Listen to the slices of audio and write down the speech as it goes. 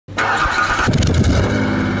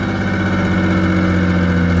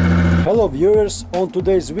viewers, on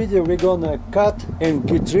today's video we're gonna cut and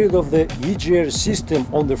get rid of the EGR system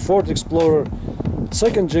on the Ford Explorer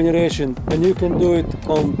 2nd generation, and you can do it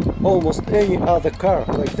on almost any other car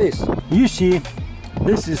like this. You see,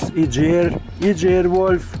 this is EGR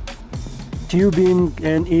Valve tubing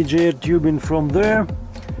and EGR tubing from there.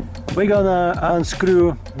 We're gonna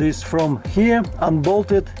unscrew this from here,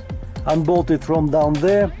 unbolt it from down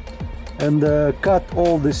there, and cut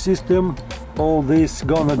all the system. All this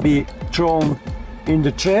gonna be thrown in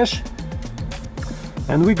the trash,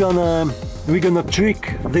 and we're gonna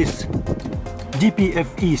trick this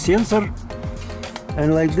DPFE sensor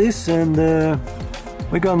and like this, and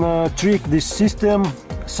we're gonna trick this system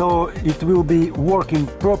so it will be working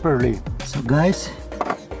properly. So guys,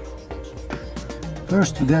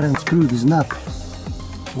 first we gotta unscrew this nut.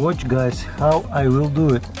 Watch guys how I will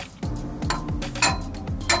do it.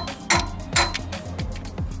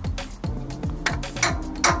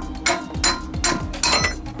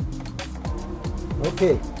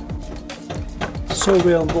 Okay, so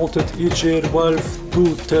we unbolted EGR valve,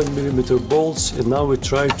 two 10mm bolts, and now we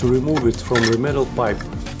try to remove it from the metal pipe.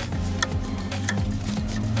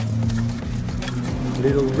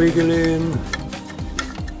 Little wiggling.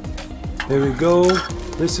 There we go.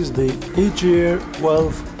 This is the EGR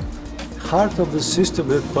valve, heart of the system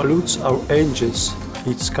that pollutes our engines.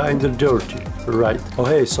 It's kinda dirty, right? Oh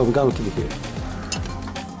hey, some gunk in here.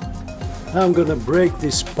 Now I'm gonna break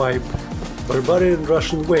this pipe barbarian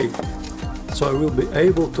Russian way, so I will be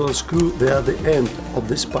able to unscrew the other end of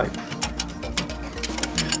this pipe.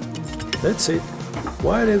 That's it.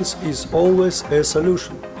 Violence is always a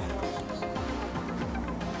solution.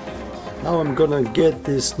 Now I'm gonna get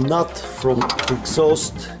this nut from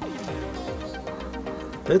exhaust.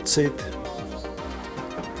 That's it.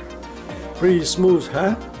 Pretty smooth,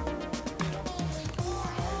 huh?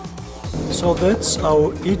 So that's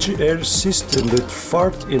our EGR system that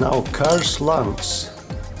fart in our car's lungs.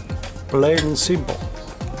 Plain and simple.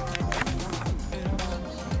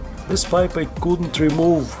 This pipe I couldn't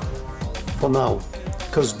remove for now,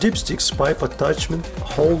 because dipstick's pipe attachment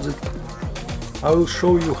holds it. I will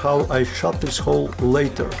show you how I shut this hole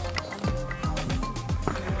later.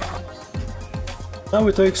 Now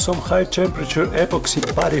we take some high temperature epoxy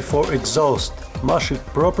putty for exhaust, mash it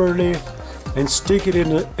properly, and stick it in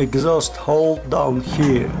the exhaust hole down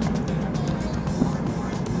here.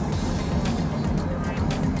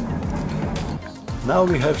 Now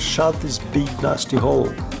we have shut this big nasty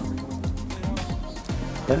hole.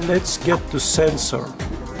 And let's get to sensor.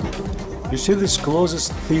 You see this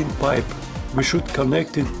closest thin pipe? We should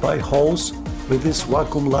connect it by hose with this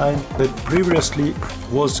vacuum line that previously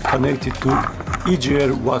was connected to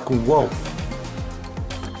EGR vacuum valve.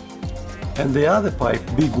 And the other pipe,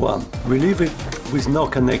 big one, we leave it with no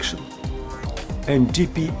connection. And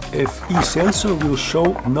DPFE sensor will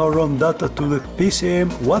show no wrong data to the PCM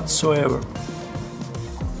whatsoever.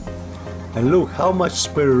 And look how much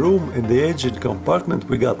spare room in the engine compartment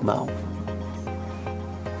we got now.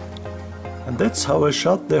 And that's how I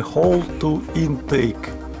shut the hole to intake.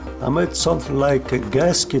 I made something like a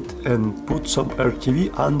gasket and put some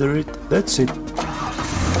RTV under it. That's it.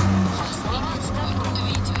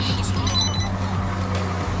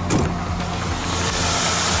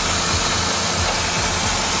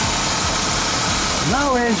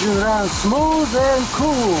 Now engine runs smooth and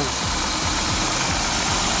cool.